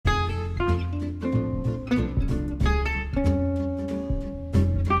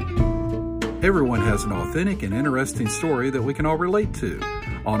Everyone has an authentic and interesting story that we can all relate to.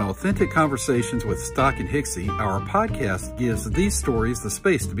 On Authentic Conversations with Stock and Hicksey, our podcast gives these stories the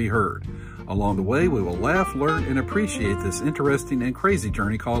space to be heard. Along the way, we will laugh, learn, and appreciate this interesting and crazy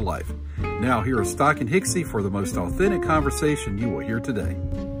journey called life. Now, here is Stock and Hicksey for the most authentic conversation you will hear today.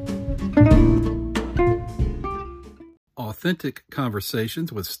 Authentic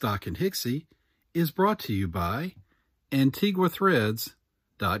Conversations with Stock and Hicksey is brought to you by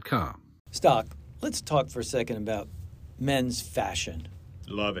AntiguaThreads.com. Stock, let's talk for a second about men's fashion.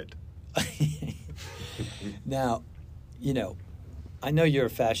 Love it. Now, I know you're a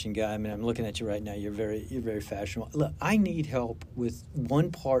fashion guy. I mean, I'm looking at you right now. You're very fashionable. Look, I need help with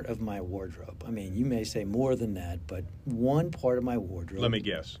one part of my wardrobe. I mean, you may say more than that, but one part of my wardrobe. Let me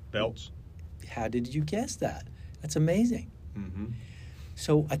guess. Belts? How did you guess that? That's amazing. Mm-hmm.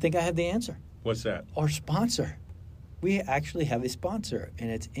 So I think I have the answer. What's that? Our sponsor. We actually have a sponsor, and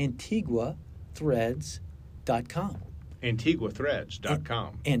it's AntiguaThreads.com.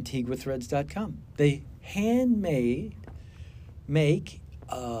 AntiguaThreads.com. AntiguaThreads.com. They make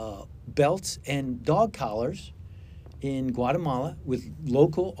belts and dog collars in Guatemala with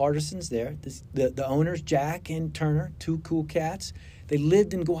local artisans there. The owners, Jack and Turner, two cool cats. They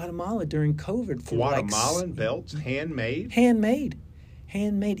lived in Guatemala during COVID. For Guatemalan belts, handmade? Handmade.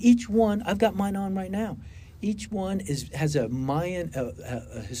 Each one, I've got mine on right now. Each one has a Mayan,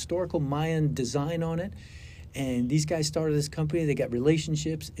 a historical Mayan design on it. And these guys started this company. They got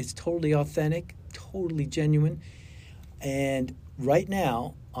relationships. It's totally authentic, totally genuine. And right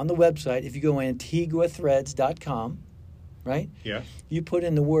now, on the website, if you go AntiguaThreads.com, right? Yeah. You put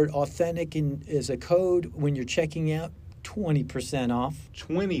in the word authentic as a code when you're checking out, 20% off.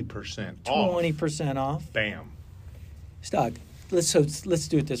 20% off. 20% off. Bam. Stock, let's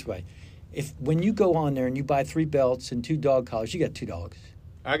do it this way. When you go on there and you buy 3 belts and 2 dog collars, you got 2 dogs.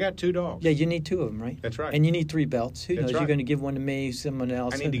 I got 2 dogs. Yeah, you need 2 of them, right? That's right. And you need 3 belts. Who knows? That's right. You're going to give one to me, someone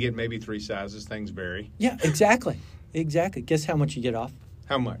else. I need to get maybe 3 sizes. Things vary. Yeah, exactly. Guess how much you get off?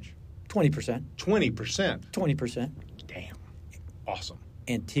 How much? 20%. 20%. 20%. Damn. Awesome.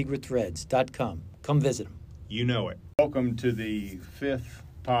 AntiguaThreads.com. Come visit them. You know it. Welcome to the 5th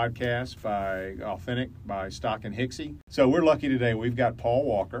podcast by Authentic by Stock and Hicksey. So we're lucky today. We've got Paul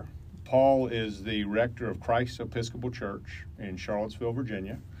Walker. Paul is the rector of Christ Episcopal Church in Charlottesville,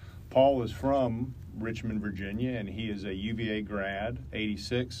 Virginia. Paul is from Richmond, Virginia, and he is a UVA grad,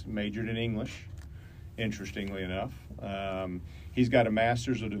 86, majored in English, interestingly enough. He's got a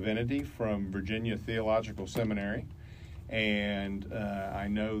Master's of Divinity from Virginia Theological Seminary, and I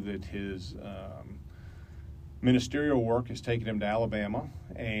know that his ministerial work has taken him to Alabama,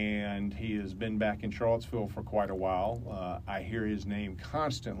 and he has been back in Charlottesville for quite a while. I hear his name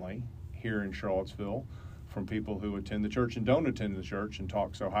constantly here in Charlottesville from people who attend the church and don't attend the church and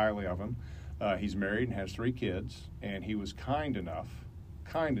talk so highly of him. He's married and has 3 kids, and he was kind enough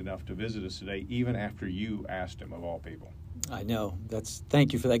to visit us today, even after you asked him, of all people. I know.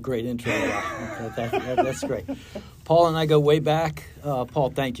 Thank you for that great intro. That's great. Paul and I go way back.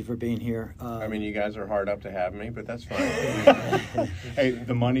 Paul, thank you for being here. You guys are hard up to have me, but that's fine. Hey,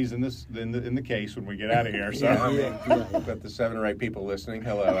 the money's in the case when we get out of here. So We've got the 7 or 8 people listening.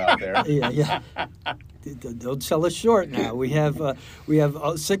 Hello out there. Yeah. Don't sell us short now. We have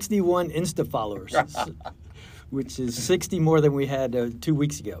 61 Insta followers, which is 60 more than we had 2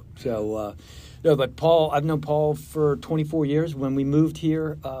 weeks ago. So. No, but Paul, I've known Paul for 24 years. When we moved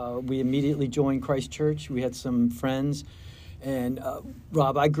here, we immediately joined Christ Church. We had some friends. And,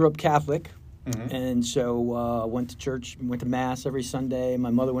 Rob, I grew up Catholic. Mm-hmm. And so went to church, went to Mass every Sunday.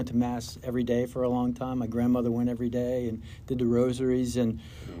 My mother went to Mass every day for a long time. My grandmother went every day and did the rosaries. And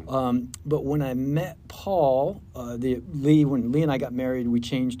but when I met Paul, when Lee and I got married, we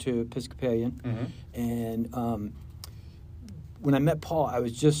changed to Episcopalian. Mm-hmm. And when I met Paul, I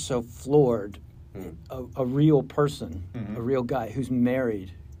was just so floored. A real person, mm-hmm. a real guy who's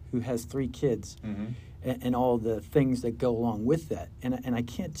married, who has 3 kids, mm-hmm. and all the things that go along with that. And I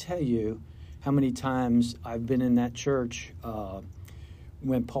can't tell you how many times I've been in that church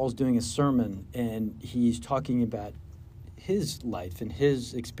when Paul's doing a sermon and he's talking about his life and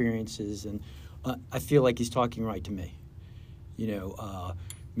his experiences, and I feel like he's talking right to me.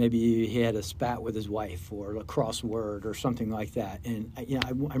 Maybe he had a spat with his wife or a crossword or something like that. And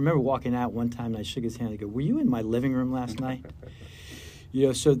I remember walking out one time and I shook his hand and I go, "Were you in my living room last night?"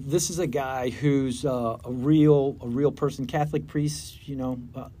 So this is a guy who's a real person, Catholic priest.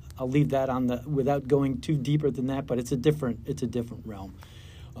 I'll leave that without going too deeper than that. But it's a different realm.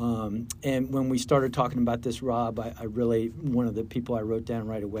 And when we started talking about this, Rob, one of the people I wrote down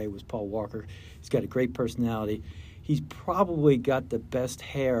right away was Paul Walker. He's got a great personality. he's probably got the best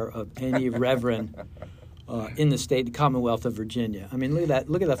hair of any reverend in the state, Commonwealth of Virginia. I mean, look at that!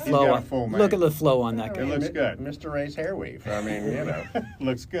 Look at the flow. got a full man. Look at the flow on that guy. It looks good. Mr. Ray's hair weave. I mean, you know,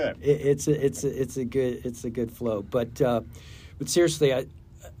 Looks good. It's a good flow. But seriously, I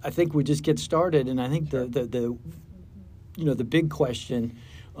think we just get started, and I think the big question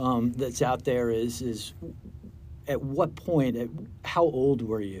that's out there is at what point, how old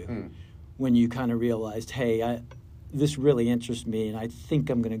were you when you kind of realized, hey, this really interests me, and I think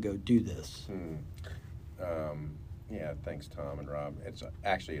I'm going to go do this. Yeah, thanks, Tom and Rob. It's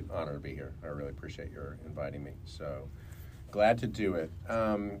actually an honor to be here. I really appreciate your inviting me. So glad to do it.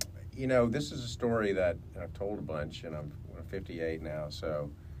 This is a story that I've told a bunch, and I'm 58 now, so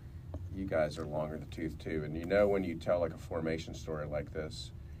you guys are longer in the tooth, too. And when you tell like a formation story like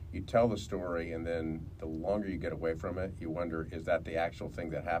this, you tell the story, and then the longer you get away from it, you wonder, is that the actual thing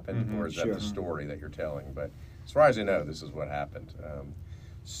that happened, or is that the story that you're telling? But as far as I know, this is what happened.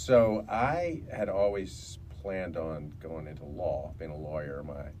 So I had always planned on going into law, being a lawyer.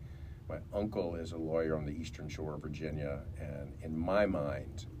 My uncle is a lawyer on the Eastern Shore of Virginia, and in my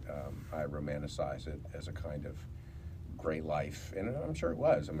mind, I romanticize it as a kind of great life, and I'm sure it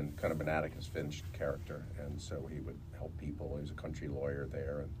was. I mean, kind of an Atticus Finch character, and so he would help people. He was a country lawyer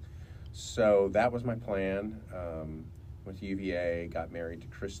there, and so that was my plan. Went to UVA, got married to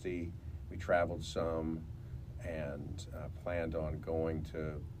Christy. We traveled some, and planned on going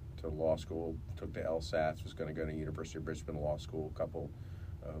to law school. Took the LSATs. Was going to go to University of Brisbane Law School a couple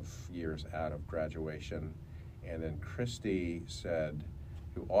of years out of graduation, and then Christy said,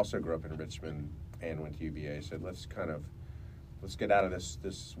 who also grew up in Richmond and went to UVA, said, let's get out of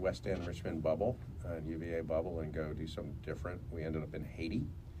this West End Richmond bubble, UVA bubble, and go do something different. We ended up in Haiti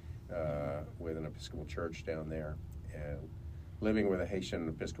with an Episcopal church down there, and living with a Haitian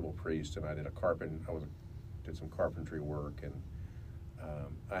Episcopal priest. And I did did some carpentry work, and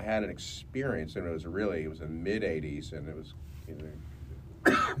I had an experience, and it was the mid '80s, and it was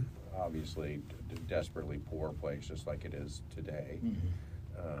obviously a desperately poor place, just like it is today.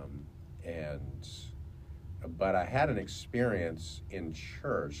 But I had an experience in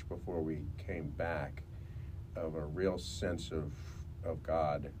church before we came back of a real sense of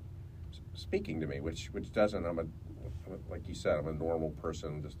God speaking to me, which doesn't, like you said, I'm a normal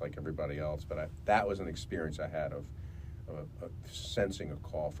person just like everybody else, but that was an experience I had of sensing a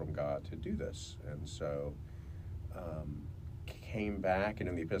call from God to do this. And so came back, and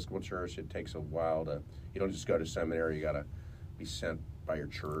in the Episcopal church, it takes a while you don't just go to seminary, you got to be sent by your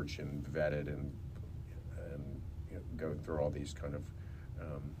church and vetted and go through all these kind of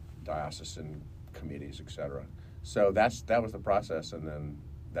diocesan committees, etc. So that was the process, and then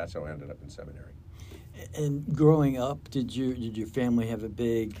that's how I ended up in seminary. And growing up, did your family have a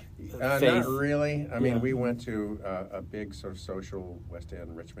big faith? Not really. I mean, we went to a big sort of social West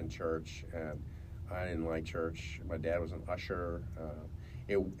End Richmond church, and I didn't like church. My dad was an usher.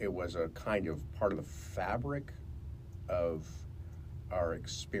 It was a kind of part of the fabric of our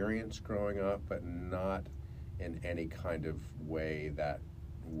experience growing up, but not in any kind of way that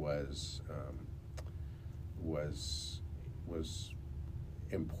was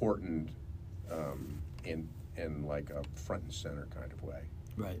important in like a front and center kind of way.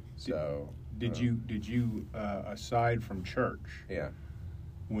 Right. So did you aside from church? Yeah.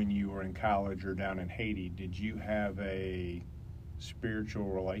 When you were in college or down in Haiti, did you have a spiritual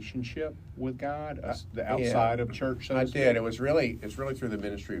relationship with God, the outside of church? So I did. It's really through the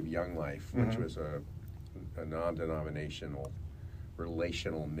ministry of Young Life, which was a non-denominational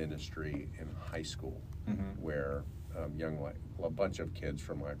relational ministry in high school, where Young Life, a bunch of kids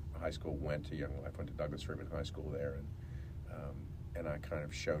from my high school went to Young Life, went to Douglas Freeman High School there, and I kind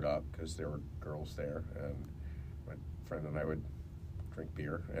of showed up because there were girls there, and my friend and I would drink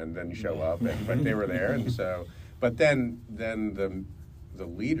beer and then show up, but they were there, and so. But then the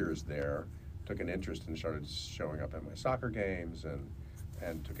leaders there took an interest and started showing up at my soccer games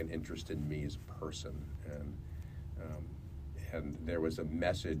and took an interest in me as a person, and there was a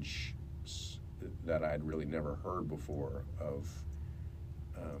message that I'd really never heard before of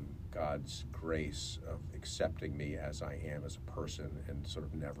God's grace of accepting me as I am as a person and sort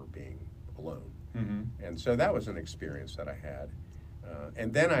of never being alone. And so that was an experience that I had.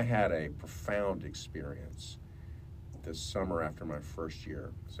 And then I had a profound experience this summer after my first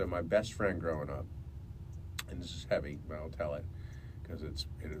year. So my best friend growing up, and this is heavy, but I'll tell it because it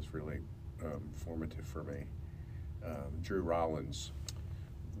is really formative for me. Drew Rollins.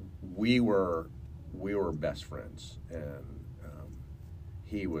 We were best friends, and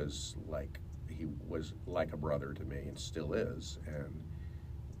he was like a brother to me, and still is. And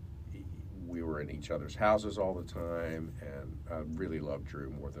we were in each other's houses all the time, and I really loved Drew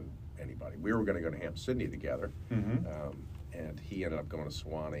more than anybody. We were going to go to Hampton-Sydney together, and he ended up going to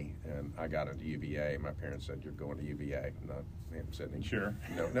Sewanee, and I got into UVA. My parents said, "You're going to UVA, not Hampton-Sydney." Sure.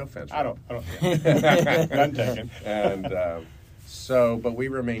 No offense. I don't. Yeah. None taken. And but we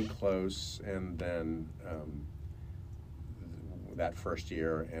remained close, and then that first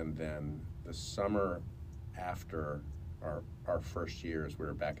year, and then the summer after our first years, we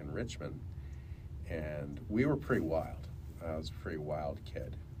were back in Richmond, and we were pretty wild. I was a pretty wild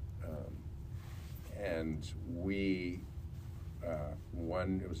kid. And we,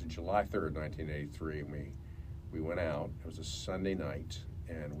 it was July 3rd, 1983, and we went out. It was a Sunday night,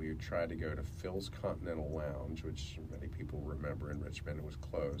 and we tried to go to Phil's Continental Lounge, which many people remember in Richmond. It was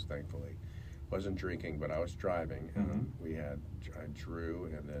closed, thankfully. Wasn't drinking, but I was driving, and I Drew,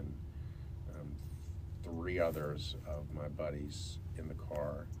 and then 3 others of my buddies in the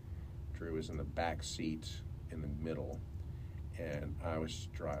car. Drew was in the back seat in the middle, and I was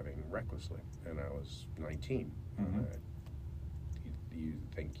driving recklessly, and I was 19. You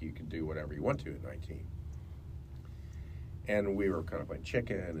think you can do whatever you want to at 19. And we were kind of playing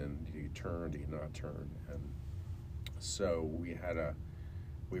chicken, and do you turn, do you not turn? And so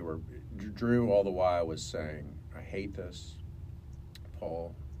Drew all the while was saying, "I hate this.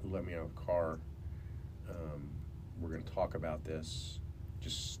 Paul, let me out of the car. We're going to talk about this.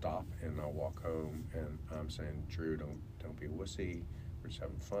 Just stop, and I'll walk home." And I'm saying, "Drew, don't be a wussy. We're just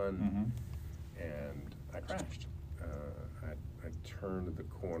having fun." And I crashed. I turned the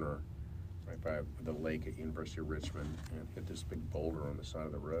corner right by the lake at University of Richmond and hit this big boulder on the side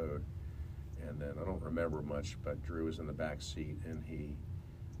of the road. And then I don't remember much, but Drew was in the back seat, and he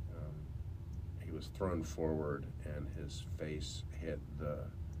was thrown forward, and his face hit the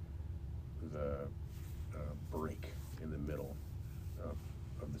brake in the middle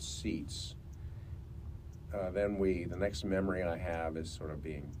of the seats. Then the next memory I have is sort of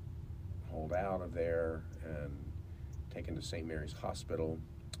being hauled out of there and taken to St. Mary's Hospital.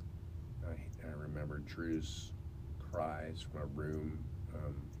 I remember Drew's cries from a room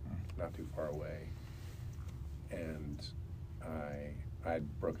not too far away, and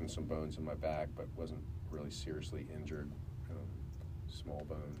I'd broken some bones in my back, but wasn't really seriously injured, small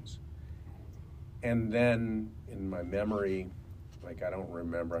bones. And then in my memory, I don't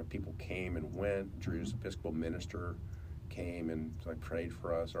remember, people came and went. Drew's Episcopal minister came and prayed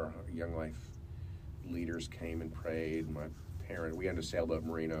for us. Our Young Life leaders came and prayed. We had to sail up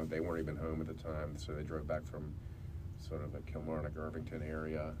Marina. They weren't even home at the time, so they drove back from sort of the Kilmarnock, Irvington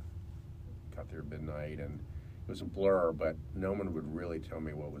area, got there at midnight, and it was a blur, but no one would really tell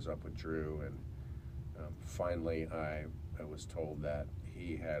me what was up with Drew. And finally, I was told that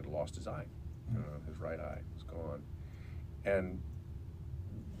he had lost his eye. His right eye was gone. And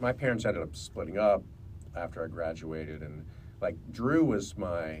my parents ended up splitting up after I graduated, and Drew was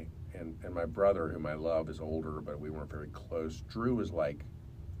and my brother, whom I love, is older, but we weren't very close. Drew was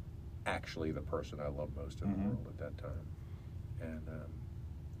actually the person I loved most in the world at that time. And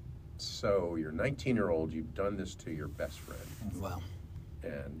so you're 19-year-old, you've done this to your best friend. Wow.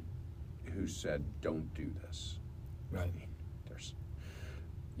 And who said, "Don't do this." Right. I mean,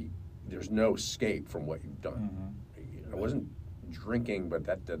 there's no escape from what you've done. I wasn't drinking, but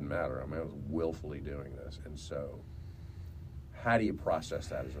that didn't matter. I mean, I was willfully doing this. And so how do you process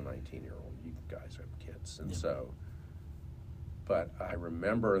that as a 19-year-old? You guys have kids. And but I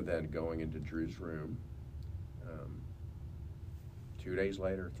remember then going into Drew's room 2 days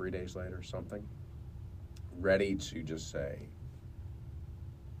later, 3 days later, something, ready to just say,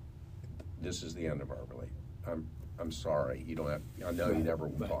 "This is the end of our relationship. I'm sorry. You don't have. I know you never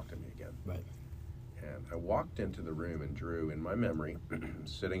will talk to me again." Right. And I walked into the room, and Drew, in my memory,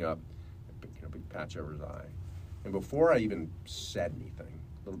 sitting up, big patch over his eye. And before I even said anything,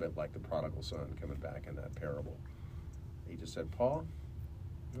 a little bit like the prodigal son coming back in that parable, he just said, "Paul,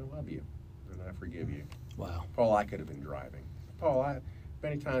 I love you, and I forgive you." Wow. Paul, I could have been driving. Paul,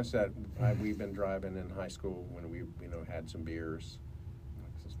 many times that we've been driving in high school when we, had some beers.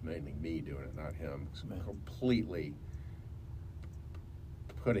 It's mainly me doing it, not him. Completely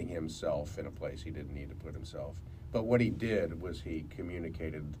putting himself in a place he didn't need to put himself. But what he did was he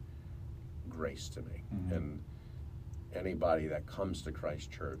communicated grace to me. And anybody that comes to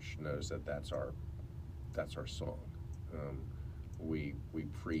Christ Church knows that that's our song. We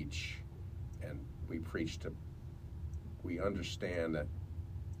preach, and we understand that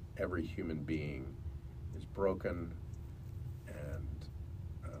every human being is broken, and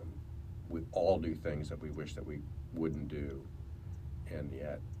we all do things that we wish that we wouldn't do, and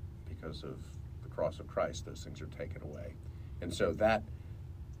yet because of the cross of Christ, those things are taken away. And so that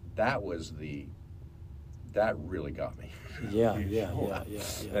that really got me. Yeah.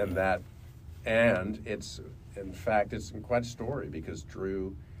 And it's, in fact, it's quite a story because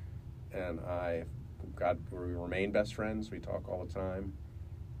Drew and I we remain best friends. We talk all the time.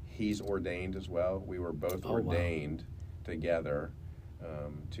 He's ordained as well. We were both ordained together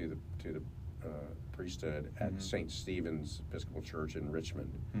to the priesthood at St. Stephen's Episcopal Church in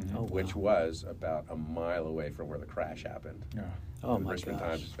Richmond, which was about a mile away from where the crash happened. Yeah. Oh, the my Richmond gosh.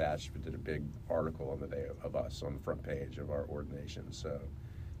 Times-Dispatch did a big article on the day of us on the front page of our ordination. So,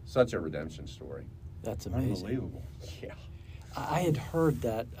 such a redemption story. That's amazing. Unbelievable. Yeah. I had heard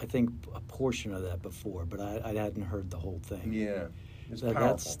that, I think, a portion of that before, but I hadn't heard the whole thing. Yeah. It's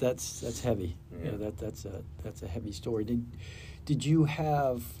powerful. That's heavy. Yeah. That's a heavy story. Did you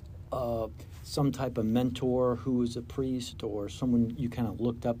have some type of mentor who was a priest or someone you kind of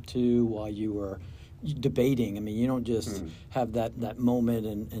looked up to while you were debating? I mean, you don't just have that moment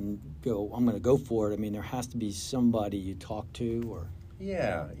and go, I'm going to go for it. I mean, there has to be somebody you talk to or...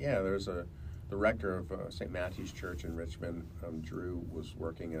 Yeah. There's the rector of St. Matthew's Church in Richmond. Drew was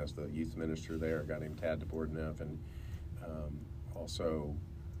working as the youth minister there, a guy named Tad DeBordneuf, and also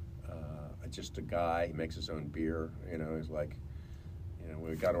just a guy. He makes his own beer. He's like,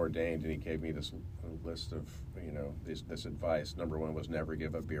 when we got ordained, and he gave me this list of, this advice. Number 1 was never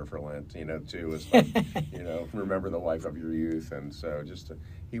give up beer for Lent. 2 was like, remember the life of your youth. And so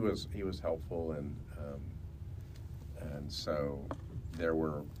he was helpful, and so there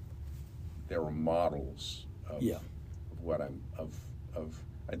were models of what I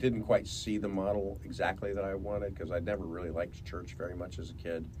didn't quite see the model exactly that I wanted because I never really liked church very much as a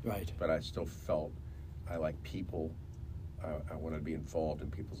kid. Right. But I still felt I liked people. I wanted to be involved in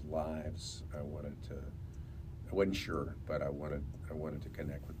people's lives. I wasn't sure, but I wanted to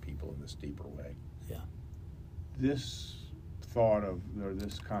connect with people in this deeper way. Yeah. This thought of, or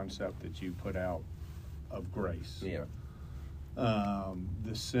this concept that you put out of grace. Yeah.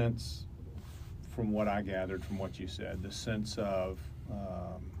 The sense, from what I gathered from what you said, the sense of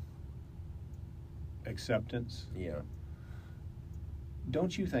acceptance. Yeah.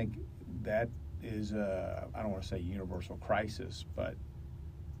 Don't you think that is I don't want to say universal crisis, but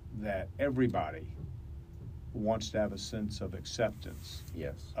that everybody wants to have a sense of acceptance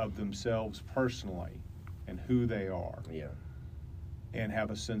of themselves personally and who they are. Yeah. And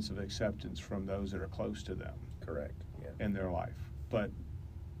have a sense of acceptance from those that are close to them. Correct. Yeah. In their life. But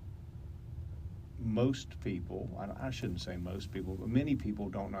most people, I shouldn't say most people, but many people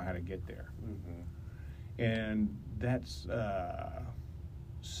don't know how to get there. Mm-hmm. And that's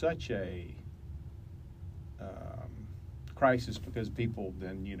such a crisis because people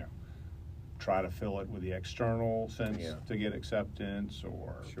then, try to fill it with the external sense to get acceptance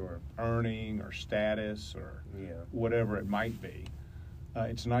or earning or status or whatever it might be.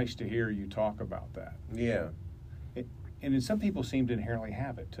 It's nice to hear you talk about that. Yeah. And then some people seem to inherently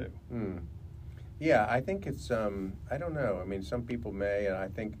have it too. Yeah, I think it's, I don't know. I mean, some people may, and I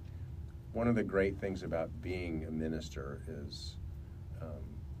think one of the great things about being a minister is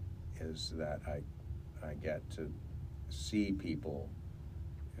that I get to see people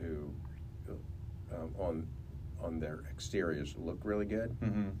who, on their exteriors, look really good.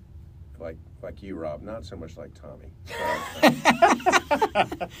 Mm-hmm. Like you, Rob, not so much like Tommy.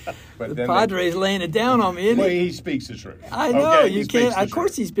 But the Padre's laying it down on me, isn't he? He speaks the truth. I know, you can't, of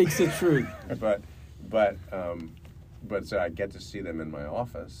course he speaks the truth. But so I get to see them in my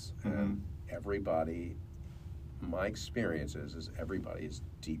office, and everybody, my experience is everybody is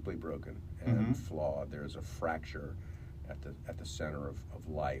deeply broken and flawed. There's a fracture at the center of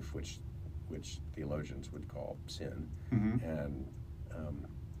life, which theologians would call sin,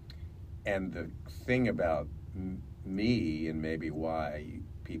 and the thing about me, and maybe why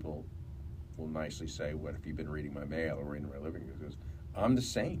people will nicely say, "What have you been reading my mail or reading my living?" Because I'm the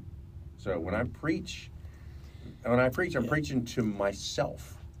same. So when I preach, I'm preaching to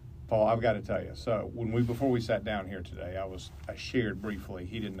myself. Paul, I've got to tell you. So before we sat down here today, I shared briefly.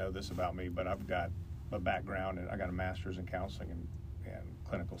 He didn't know this about me, but I've got a background and I got a master's in counseling and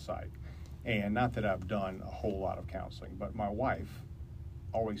clinical psych. And not that I've done a whole lot of counseling, but my wife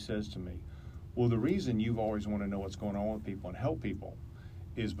always says to me, well, the reason you've always want to know what's going on with people and help people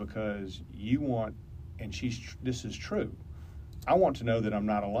is because you want, and this is true, I want to know that I'm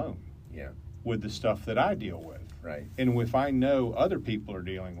not alone with the stuff that I deal with. Right. And if I know other people are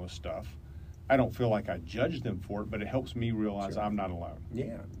dealing with stuff, I don't feel like I judge them for it, but it helps me realize I'm not alone.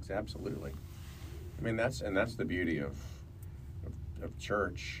 Yeah, absolutely. I mean, that's the beauty of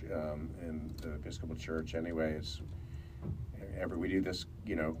church, and the Episcopal Church anyway, is we do this,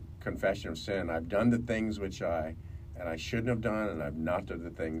 confession of sin. I've done the things which I and I shouldn't have done, and I've not done the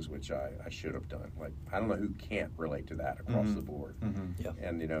things which I should have done. Like, I don't know who can't relate to that across the board. Yeah.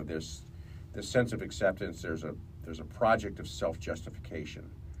 And, there's this sense of acceptance. There's a project of self-justification,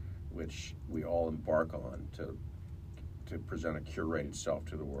 which we all embark on to present a curated self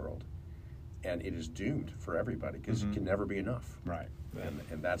to the world. And it is doomed for everybody because it can never be enough. Right.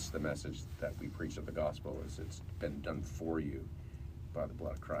 And that's the message that we preach of the gospel, is it's been done for you by the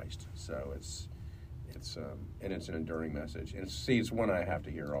blood of Christ. So it's an enduring message. And it's one I have to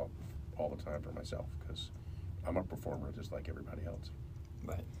hear all the time for myself, because I'm a performer just like everybody else.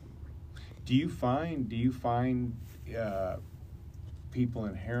 Right. Do you find people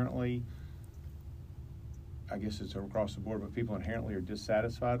inherently, I guess it's across the board, but people inherently are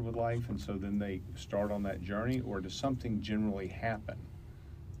dissatisfied with life, and so then they start on that journey? Or does something generally happen,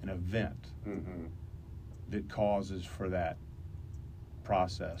 an event, that causes for that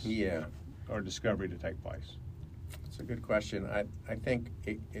process or discovery to take place? It's a good question. I think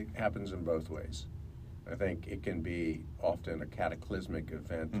it happens in both ways. I think it can be often a cataclysmic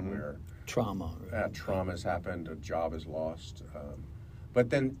event where trauma has happened, a job is lost, but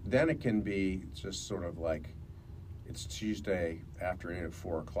then it can be just sort of like, it's Tuesday afternoon at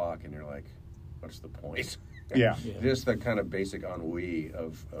 4 o'clock, and you're like, what's the point? Yeah. Just the kind of basic ennui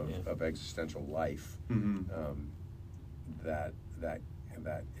of existential life. That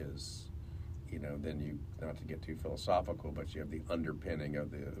is, then you, not to get too philosophical, but you have the underpinning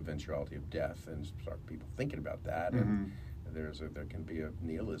of the eventuality of death, and start people thinking about that, and there can be a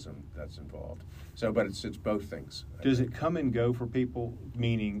nihilism that's involved. So, but it's both things. Does it come and go for people?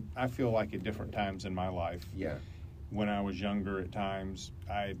 Meaning, I feel like at different times in my life. Yeah. When I was younger, at times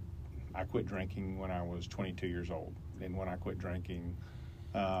I quit drinking when I was 22 years old, and when I quit drinking,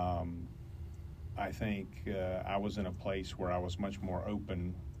 I think I was in a place where I was much more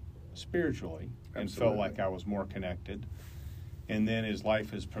open spiritually and felt like I was more connected. And then as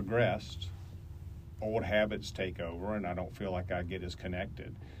life has progressed, old habits take over, and I don't feel like I get as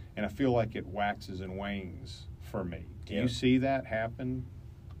connected. And I feel like it waxes and wanes for me. Do you see that happen?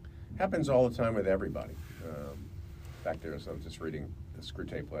 Happens all the time with everybody. In fact, I was just reading the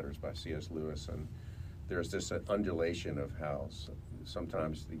Screwtape Letters by C.S. Lewis, and there's this undulation of how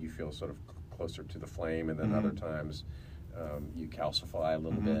sometimes you feel sort of closer to the flame, and then other times you calcify a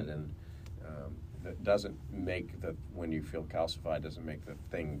little bit, and that doesn't make when you feel calcified, doesn't make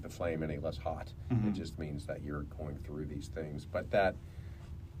the flame any less hot. It just means that you're going through these things. But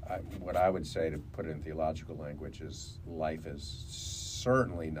what I would say, to put it in theological language, is life is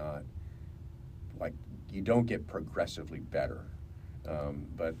certainly not like, you don't get progressively better,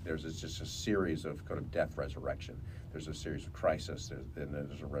 but there's just a series of kind of death resurrection. There's a series of crisis, then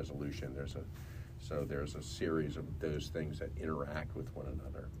there's a resolution. There's a series of those things that interact with one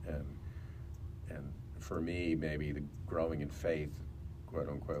another. And for me, maybe the growing in faith, quote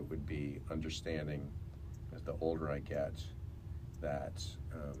unquote, would be understanding, as the older I get, that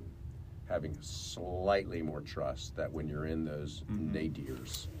having slightly more trust that when you're in those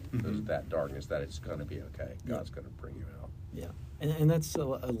nadirs, that darkness, that it's going to be okay. God's going to bring you out. Yeah. And that's a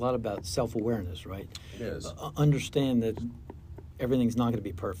lot about self-awareness, right? It is. Understand that everything's not going to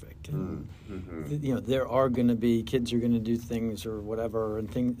be perfect. And, there are going to be kids are going to do things or whatever, and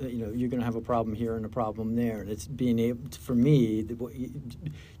things. You're going to have a problem here and a problem there, and it's being able to, for me,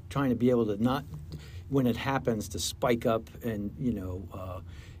 trying to be able to not, when it happens, to spike up and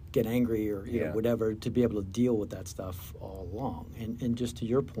get angry or whatever, to be able to deal with that stuff all along. And just to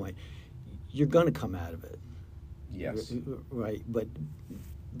your point, you're going to come out of it. Yes. Right. But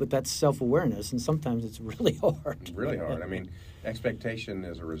that's self-awareness, and sometimes it's really hard. Really hard. I mean, expectation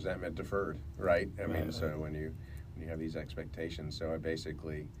is a resentment deferred, right? I mean, so when you have these expectations, so I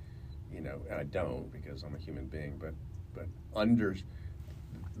basically, and I don't, because I'm a human being, but under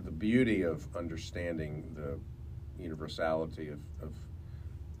the beauty of understanding the universality of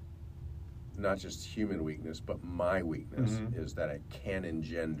not just human weakness, but my weakness, is that it can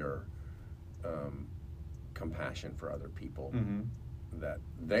engender compassion for other people, that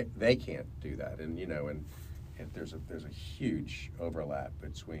they can't do that. And there's a huge overlap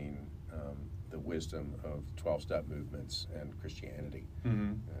between the wisdom of 12-step movements and Christianity.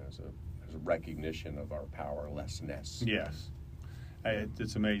 There's a recognition of our powerlessness. Yes.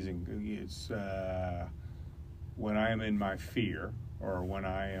 It's amazing. It's when I am in my fear, or when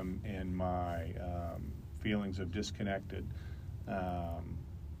I am in my feelings of disconnected,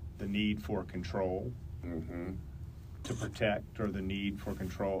 the need for control, to protect, or the need for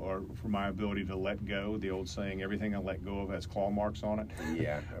control, or for my ability to let go. The old saying, everything I let go of has claw marks on it.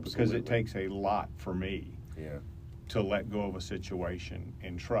 Yeah, absolutely. Because it takes a lot for me to let go of a situation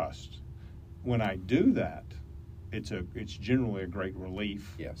and trust. When I do that, it's generally a great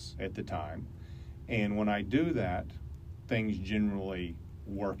relief. Yes. At the time, and when I do that, things generally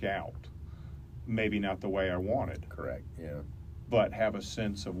work out. Maybe not the way I wanted. Correct. Yeah. But have a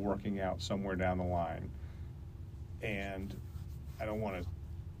sense of working out somewhere down the line. And I don't want to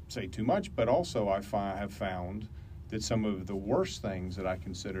say too much, but also I have found that some of the worst things that I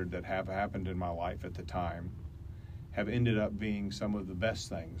considered that have happened in my life at the time have ended up being some of the best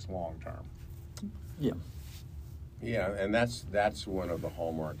things long term. Yeah. Yeah, and that's one of the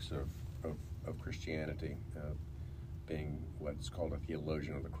hallmarks of Christianity, being what's called a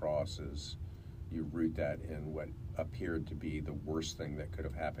theologian of the cross. Is you root that in what appeared to be the worst thing that could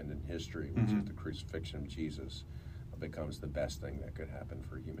have happened in history, which is the crucifixion of Jesus, becomes the best thing that could happen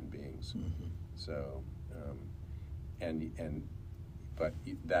for human beings. Mm-hmm. So, but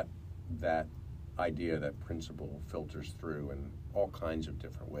that idea, that principle filters through in all kinds of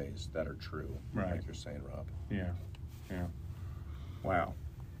different ways that are true, right, like you're saying, Rob. Yeah. Wow.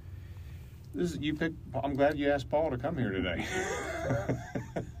 I'm glad you asked Paul to come here today.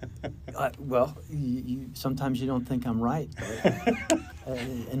 Well, sometimes you don't think I'm right.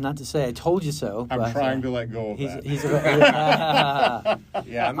 And not to say I told you so. I'm trying to let go of that.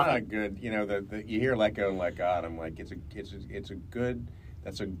 Yeah, I'm not a good. You hear "let go" and "let God." I'm like, that's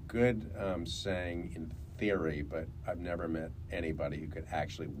a good saying in theory, but I've never met anybody who could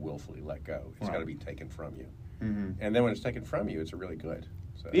actually willfully let go. It's got to be taken from you, and then when it's taken from you, it's really good.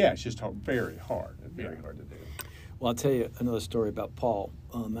 So, yeah, it's just very hard. Very hard to do. Well, I'll tell you another story about Paul.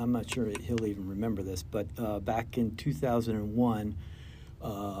 I'm not sure he'll even remember this, but back in 2001,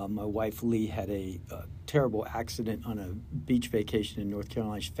 my wife Lee had a terrible accident on a beach vacation in North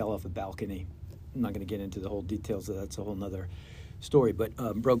Carolina. She fell off a balcony. I'm not going to get into the whole details of that. That's a whole other story, but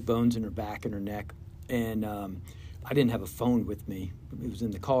broke bones in her back and her neck. And I didn't have a phone with me. It was in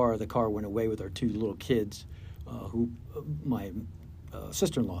the car. The car went away with our two little kids, my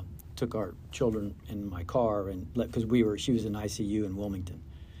sister-in-law took our children in my car, and because she was in ICU in Wilmington,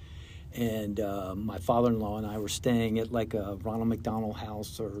 and my father-in-law and I were staying at like a Ronald McDonald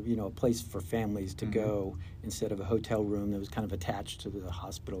House, or a place for families to go instead of a hotel room that was kind of attached to the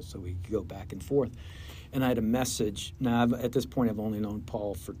hospital, so we could go back and forth. And I had a message. Now, at this point, I've only known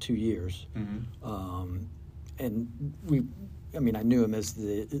Paul for 2 years, and I knew him as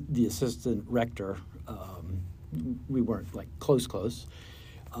the assistant rector. We weren't like close.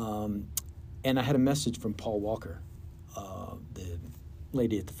 And I had a message from Paul Walker. The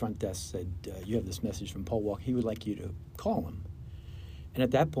lady at the front desk said, you have this message from Paul Walker. He would like you to call him. And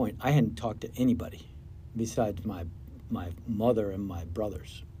at that point, I hadn't talked to anybody besides my mother and my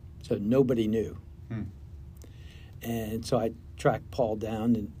brothers. So nobody knew. And so I tracked Paul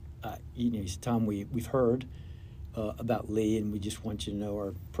down, and he said, Tom, we've heard about Lee, and we just want you to know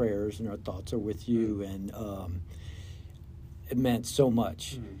our prayers and our thoughts are with you. And it meant so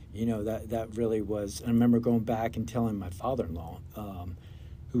much. That really was. And I remember going back and telling my father-in-law,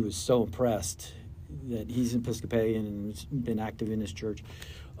 who was so impressed that he's an Episcopalian and has been active in his church,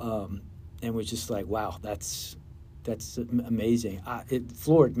 and was just like, wow, that's amazing. It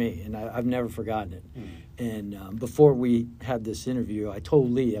floored me, and I've never forgotten it. And before we had this interview, I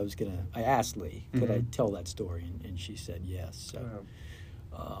told Lee I asked Lee, could I tell that story, and she said yes. So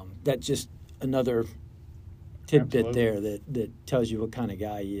that's just another tidbit Absolutely. there that tells you what kind of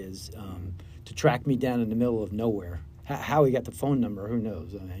guy he is. To track me down in the middle of nowhere, how he got the phone number, who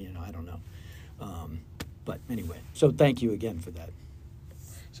knows? I don't know. But anyway, so thank you again for that.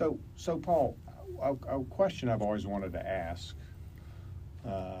 So Paul, a question I've always wanted to ask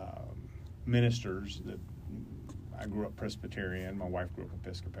ministers that I grew up Presbyterian, my wife grew up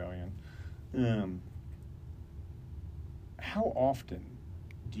Episcopalian. How often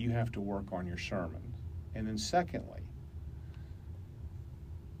do you have to work on your sermon? And then secondly,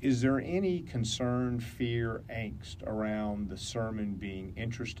 is there any concern, fear, angst around the sermon being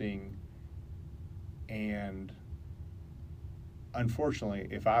interesting? And unfortunately,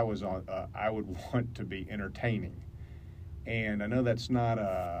 if I was on, I would want to be entertaining. And I know that's not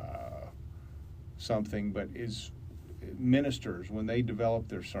something, but is ministers, when they develop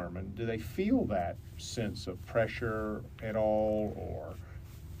their sermon, do they feel that sense of pressure at all, or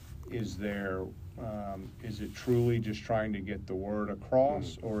is it truly just trying to get the word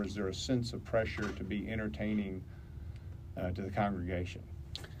across, or is there a sense of pressure to be entertaining to the congregation?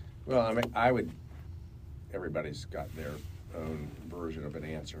 Well, everybody's got their own version of an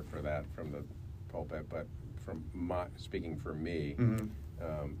answer for that from the pulpit, but speaking for me,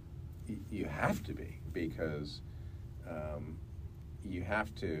 you have to be, because you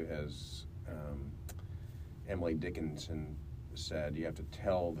have to, as Emily Dickinson said, you have to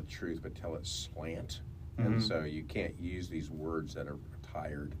tell the truth, but tell it slant. and so you can't use these words that are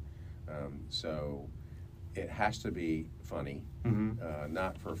tired. So it has to be funny,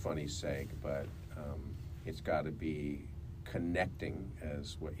 not for funny's sake, but it's got to be connecting,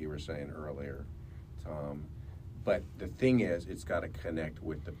 as what you were saying earlier, Tom. But the thing is, it's got to connect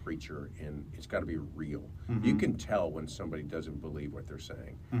with the preacher, and it's got to be real. You can tell when somebody doesn't believe what they're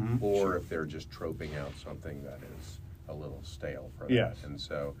saying, or if they're just troping out something that is a little stale for them. Yes. And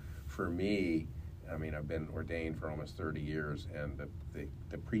so for me, I mean, I've been ordained for almost 30 years, and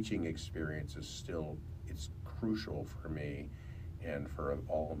the preaching experience is still, it's crucial for me and for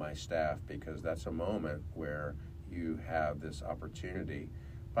all of my staff, because that's a moment where you have this opportunity,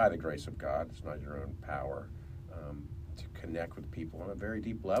 by the grace of God, it's not your own power, to connect with people on a very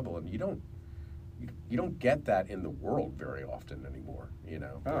deep level. And you don't get that in the world very often anymore, you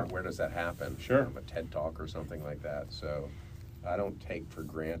know. Where does that happen? Sure. A TED Talk or something like that. So I don't take for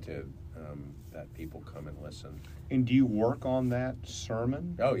granted that people come and listen. And do you work on that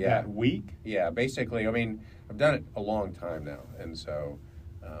sermon? Oh, yeah. That week? Yeah, basically, I mean, I've done it a long time now, and so,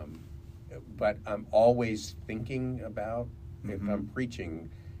 but I'm always thinking about, if I'm preaching,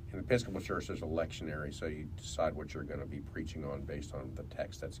 in the Episcopal Church, there's a lectionary, so you decide what you're going to be preaching on based on the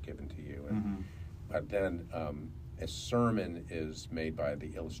text that's given to you. And, but then a sermon is made by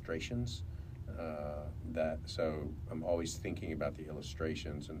the illustrations, so I'm always thinking about the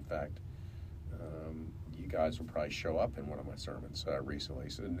illustrations. In fact, you guys will probably show up in one of my sermons recently,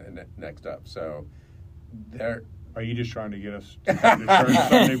 so next up. So there. Are you just trying to get us to come to church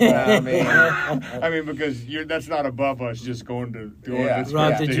Sunday, Paul? I mean, because that's not above us just going to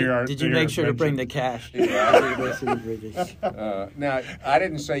Rob, to hear our, did you make sure to bring the cash? Now, I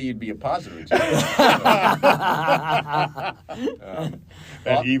didn't say you'd be a positive. That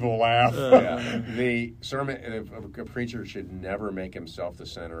evil laugh. The sermon of a preacher should never make himself the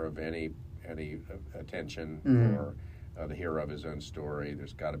center of any attention or the hero of his own story.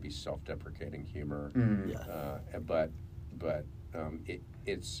 There's got to be self-deprecating humor, but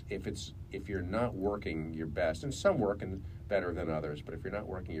if you're not working your best, and some working better than others, but if you're not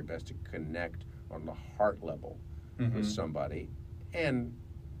working your best to connect on the heart level with somebody, and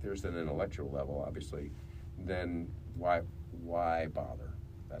there's an intellectual level, obviously, then why bother?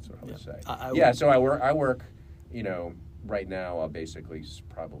 That's what I would say. So I work. You know, right now I'll basically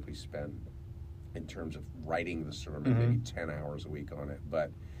probably spend, in terms of writing the sermon, maybe 10 hours a week on it, but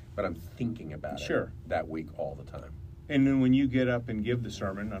I'm thinking about it that week all the time. And then when you get up and give the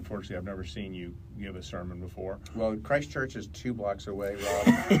sermon, unfortunately I've never seen you give a sermon before. Well, Christ Church is 2 blocks away, Rob.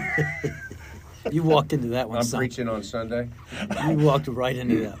 You walked into that one. I'm preaching on Sunday. You walked right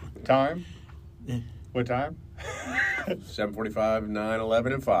into that one. Time? What time? 7:45, 9,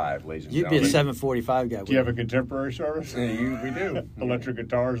 11, and 5, ladies and You'd be gentlemen. a 7:45 guy. Do you have a contemporary service? We do. Electric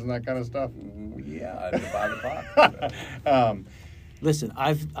guitars and that kind of stuff? Yeah, at 5 o'clock. Listen,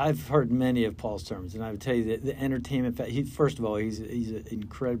 I've heard many of Paul's sermons, and I would tell you that the entertainment. First of all, he's an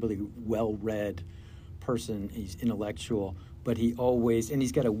incredibly well-read person. He's intellectual, but he always, and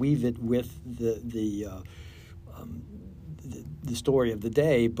he's got to weave it with the story of the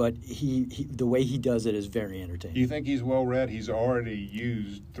day. But he the way he does it is very entertaining. Do you think he's well-read? He's already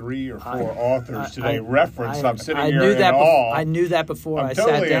used 3 or 4 authors today referenced. I'm sitting here in awe. I knew that before I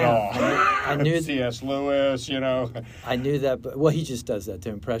totally sat down. In awe. I knew C.S. Lewis, you know. I knew that, but he just does that to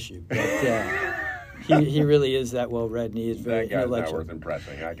impress you. But he really is that well-read, and he is very intellectual. That guy's not worth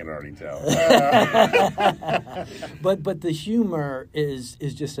impressing. I can already tell. But the humor is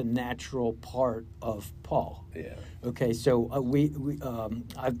just a natural part of Paul. Yeah. Okay, so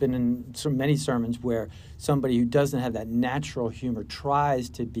I've been in many sermons where somebody who doesn't have that natural humor tries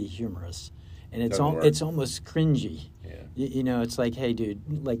to be humorous, and it's almost cringy. Yeah. You know, it's like, hey,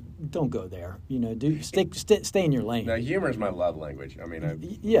 dude, like, don't go there. You know, stay in your lane. Now, humor is my love language. I mean, I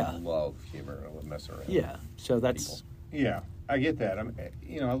love humor. I love messing around. Yeah, so that's... People. Yeah, I get that. I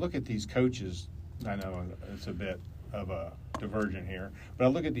look at these coaches. I know it's a bit of a divergent here, but I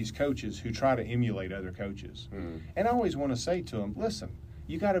look at these coaches who try to emulate other coaches. And I always want to say to them, listen,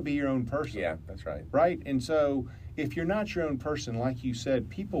 you got to be your own person. Yeah, that's right. Right? And so if you're not your own person, like you said,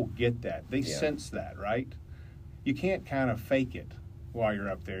 people get that. They sense that, right? You can't kind of fake it while you're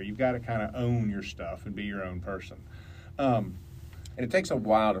up there. You've got to kind of own your stuff and be your own person. And it takes a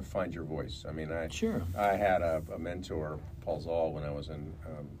while to find your voice. I mean, I had a mentor, Paul Zoll, when I was in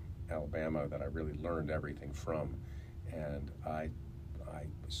Alabama that I really learned everything from. And I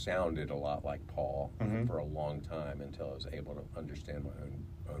sounded a lot like Paul for a long time until I was able to understand my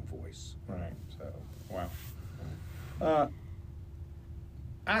own voice. Right. So, wow.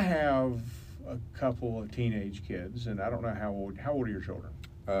 I have a couple of teenage kids, and I don't know how old are your children?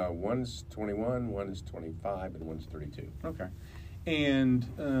 One's 21, one is 25, and one's 32. Okay.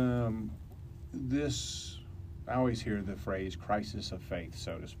 And this, I always hear the phrase crisis of faith,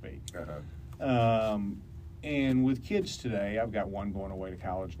 so to speak. And with kids today, I've got one going away to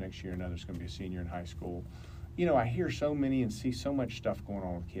college next year, another's going to be a senior in high school. You know, I hear so many and see so much stuff going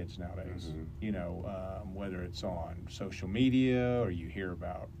on with kids nowadays. You know, whether it's on social media or you hear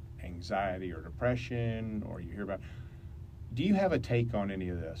about anxiety or depression or you hear about... Do you have a take on any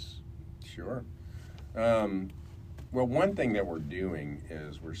of this? Sure. Well, one thing that we're doing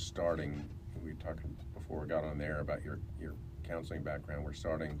is we're starting, we talked before we got on there about your counseling background. We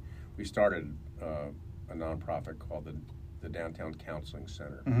started a nonprofit called the Downtown Counseling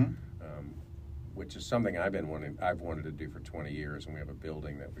Center, which is something I've wanted to do for 20 years, and we have a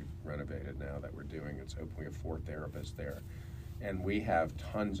building that we've renovated now that we're doing. It's open. We have 4 therapists there, and we have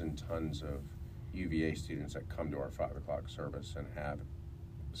tons and tons of UVA students that come to our 5 o'clock service and have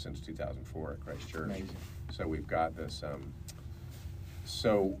since 2004 at Christ Church. Amazing. So we've got this.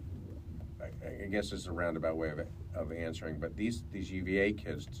 So I guess this is a roundabout way of answering, but these UVA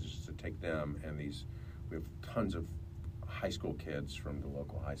kids, just to take them, and we have tons of high school kids from the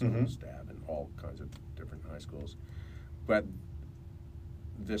local high school staff and all kinds of different high schools. But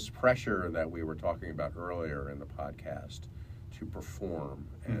this pressure that we were talking about earlier in the podcast to perform,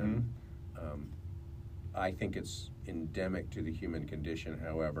 and I think it's endemic to the human condition.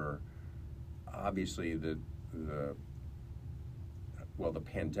 However, obviously the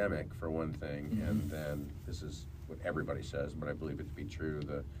pandemic, for one thing, and then this is what everybody says, but I believe it to be true,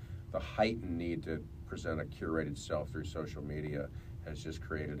 the heightened need to present a curated self through social media has just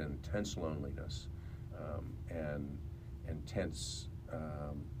created an intense loneliness and intense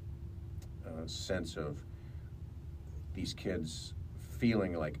sense of these kids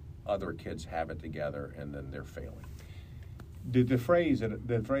feeling like other kids have it together and then they're failing. The phrase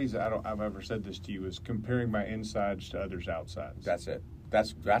I've ever said this to you is comparing my insides to others' outsides. That's it.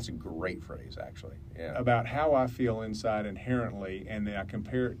 That's a great phrase, actually. Yeah. About how I feel inside inherently, and then I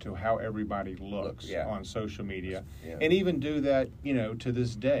compare it to how everybody looks on social media, and even do that, you know, to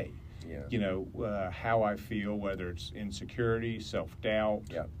this day. Yeah. You know, how I feel, whether it's insecurity, self-doubt,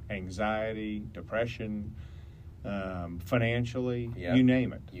 anxiety, depression, financially, you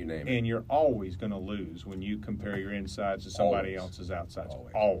name it. And you're always going to lose when you compare your insides to somebody else's outsides.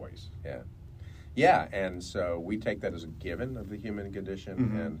 Always. Yeah. Yeah, and so we take that as a given of the human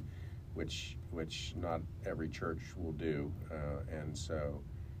condition, and which not every church will do, and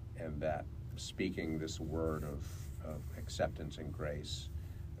that speaking this word of acceptance and grace,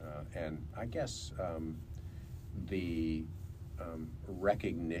 and I guess the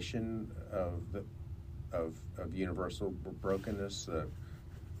recognition of universal brokenness,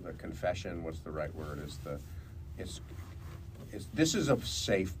 the confession. What's the right word? This is a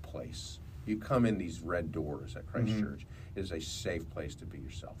safe place. You come in these red doors at Christ Church. It is a safe place to be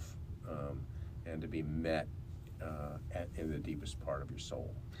yourself and to be met in the deepest part of your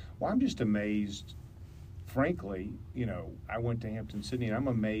soul. Well, I'm just amazed, frankly. You know, I went to Hampton-Sydney, and I'm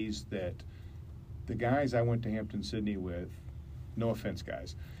amazed that the guys I went to Hampton-Sydney with, no offense,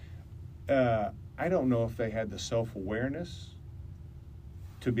 guys, I don't know if they had the self-awareness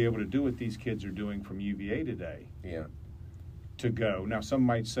to be able to do what these kids are doing from UVA today. Yeah. To go. Now, some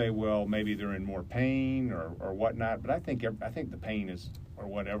might say, well, maybe they're in more pain or whatnot, but I think the pain is, or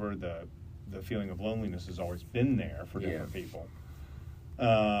whatever, the feeling of loneliness has always been there for different people.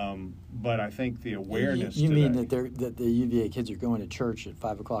 But I think the awareness. You mean that the UVA kids are going to church at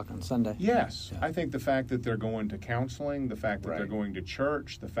 5 o'clock on Sunday? Yes, I think the fact that they're going to counseling, the fact that they're going to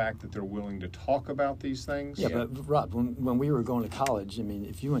church, the fact that they're willing to talk about these things. Yeah, but Rob, when we were going to college, I mean,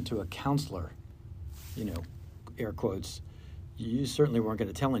 if you went to a counselor, you know, air quotes, you certainly weren't going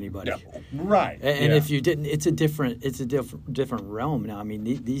to tell anybody, right? And if you didn't, it's a different realm now. I mean,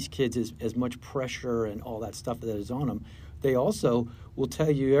 these kids, as much pressure and all that stuff that is on them, they also will tell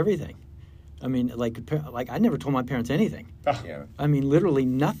you everything. I mean, like I never told my parents anything. I mean, literally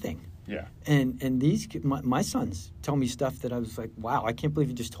nothing. Yeah. And these my sons tell me stuff that I was like, wow, I can't believe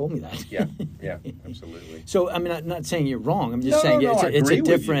you just told me that. Yeah, absolutely. So I mean, I'm not saying you're wrong. I'm just saying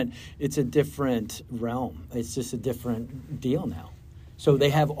it's a different realm. It's just a different deal now. So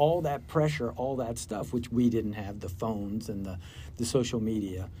they have all that pressure, all that stuff, which we didn't have, the phones and the social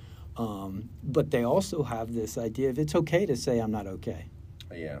media. But they also have this idea of it's okay to say I'm not okay.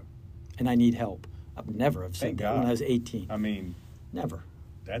 Yeah. And I need help. I would never have said that when I was 18. I mean, never.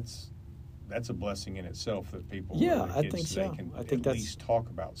 That's a blessing in itself that people. I think so. They can I think at least talk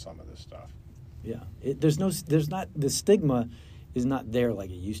about some of this stuff. Yeah, the stigma is not there like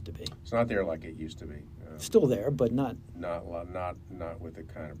it used to be. It's not there like it used to be. Still there, but not not with the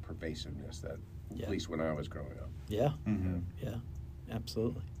kind of pervasiveness that Yeah. at least when I was growing up. Yeah, Mm-hmm. yeah,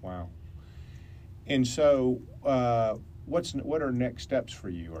 absolutely. Wow. And so, what are next steps for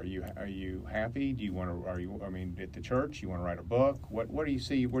you? Are you happy? Do you want to? At the church? You want to write a book? What do you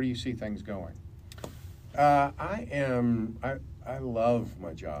see? Where do you see things going? I love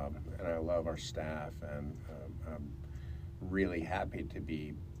my job and I love our staff, and I'm really happy to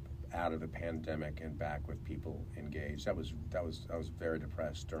be out of the pandemic and back with people engaged. I was very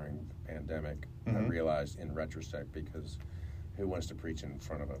depressed during the pandemic. Mm-hmm. I realized in retrospect, because who wants to preach in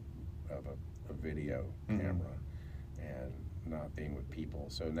front of a video Mm-hmm. camera and not being with people?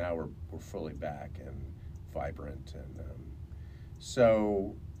 So now we're fully back and vibrant, and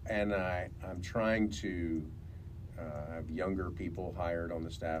I'm trying to have younger people hired on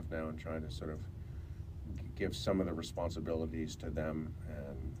the staff now and trying to sort of give some of the responsibilities to them.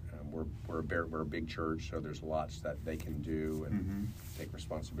 And we're a big church, so there's lots that they can do and Mm-hmm. take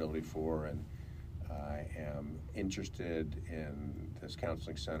responsibility for. And I am interested in this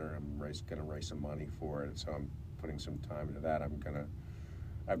counseling center. I'm going to raise some money for it, so I'm putting some time into that.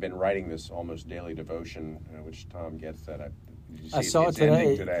 I've been writing this almost daily devotion, which Tom gets that. I saw it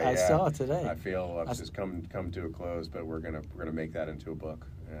today. I Yeah. saw it today. I feel it's just come to a close, but we're gonna make that into a book,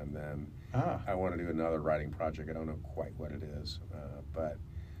 and then I want to do another writing project. I don't know quite what it is, but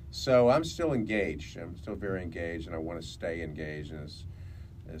so I'm still engaged. I'm still very engaged, and I want to stay engaged. And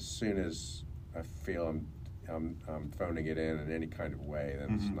as soon as I feel I'm phoning it in any kind of way, then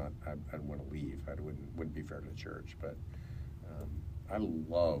Mm-hmm. it's not. I want to leave. I wouldn't be fair to the church, but I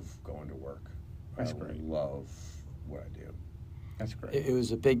love going to work. That's I great. love what I do. That's great. It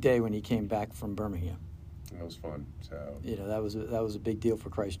was a big day when he came back from Birmingham. It was fun. So That was a big deal for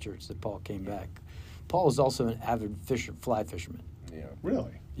Christ Church that Paul came back. Paul is also an avid fly fisherman. yeah,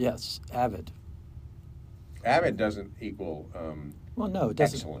 Really? Yes, avid. avid doesn't equal Well, no, it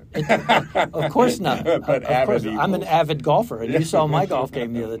doesn't. excellent. Of course not. But of avid course not. I'm an equals- avid golfer, and you saw my golf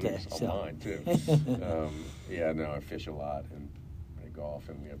game the other day. Saw So. mine too. I fish a lot and I golf,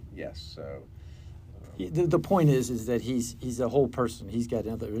 and we have so. The point is that he's a whole person. He's got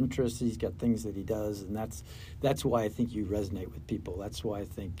other interests. He's got things that he does, and that's why I think you resonate with people. That's why I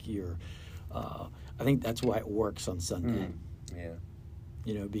think I think that's why it works on Sunday.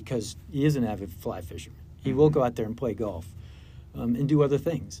 Yeah. Because he is an avid fly fisherman. He will go out there and play golf, and do other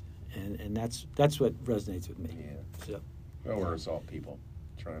things, and that's what resonates with me. Yeah. So, Well, we're salt people,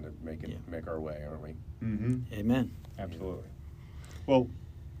 trying to make our way, aren't we? Mm-hmm. amen. Absolutely. Well,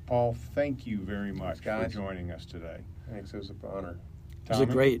 Paul, thank you very much for guys. joining us today. Thanks. It was an honor. It was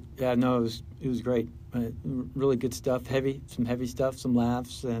great. Yeah, no, it was great. Really good stuff. Some heavy stuff, some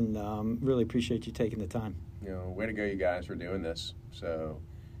laughs, and really appreciate you taking the time. Way to go, you guys, for doing this. So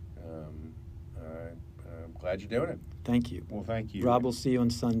I'm glad you're doing it. Thank you. Well, thank you. Rob will see you on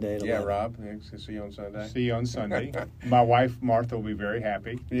Sunday at 11. Rob. See you on Sunday. See you on Sunday. My wife, Martha, will be very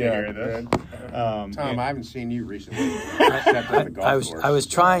happy to hear this. Tom, I haven't seen you recently. Except at the golf course. I was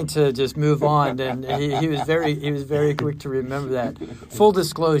trying to just move on, and he was very quick to remember that. Full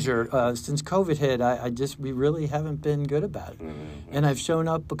disclosure, since COVID hit, we really haven't been good about it. And I've shown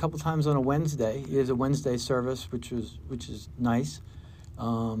up a couple times on a Wednesday. It is a Wednesday service, which is nice.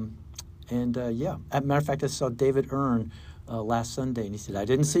 As a matter of fact, I saw David Earn last Sunday, and he said, "I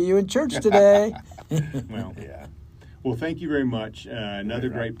didn't see you in church today." Well, yeah. Well, thank you very much. Another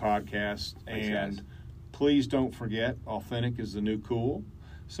great podcast. Thanks, and guys. please don't forget, authentic is the new cool.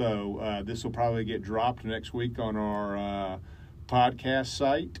 So this will probably get dropped next week on our podcast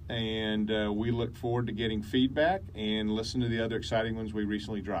site, and we look forward to getting feedback and listen to the other exciting ones we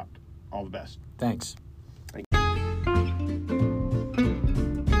recently dropped. All the best. Thanks.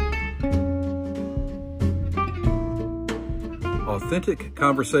 Authentic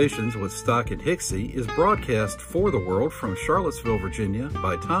Conversations with Stock and Hicksey is broadcast for the world from Charlottesville, Virginia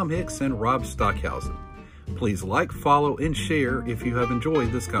by Tom Hicks and Rob Stockhausen. Please like, follow, and share if you have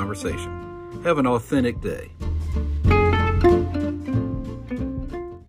enjoyed this conversation. Have an authentic day.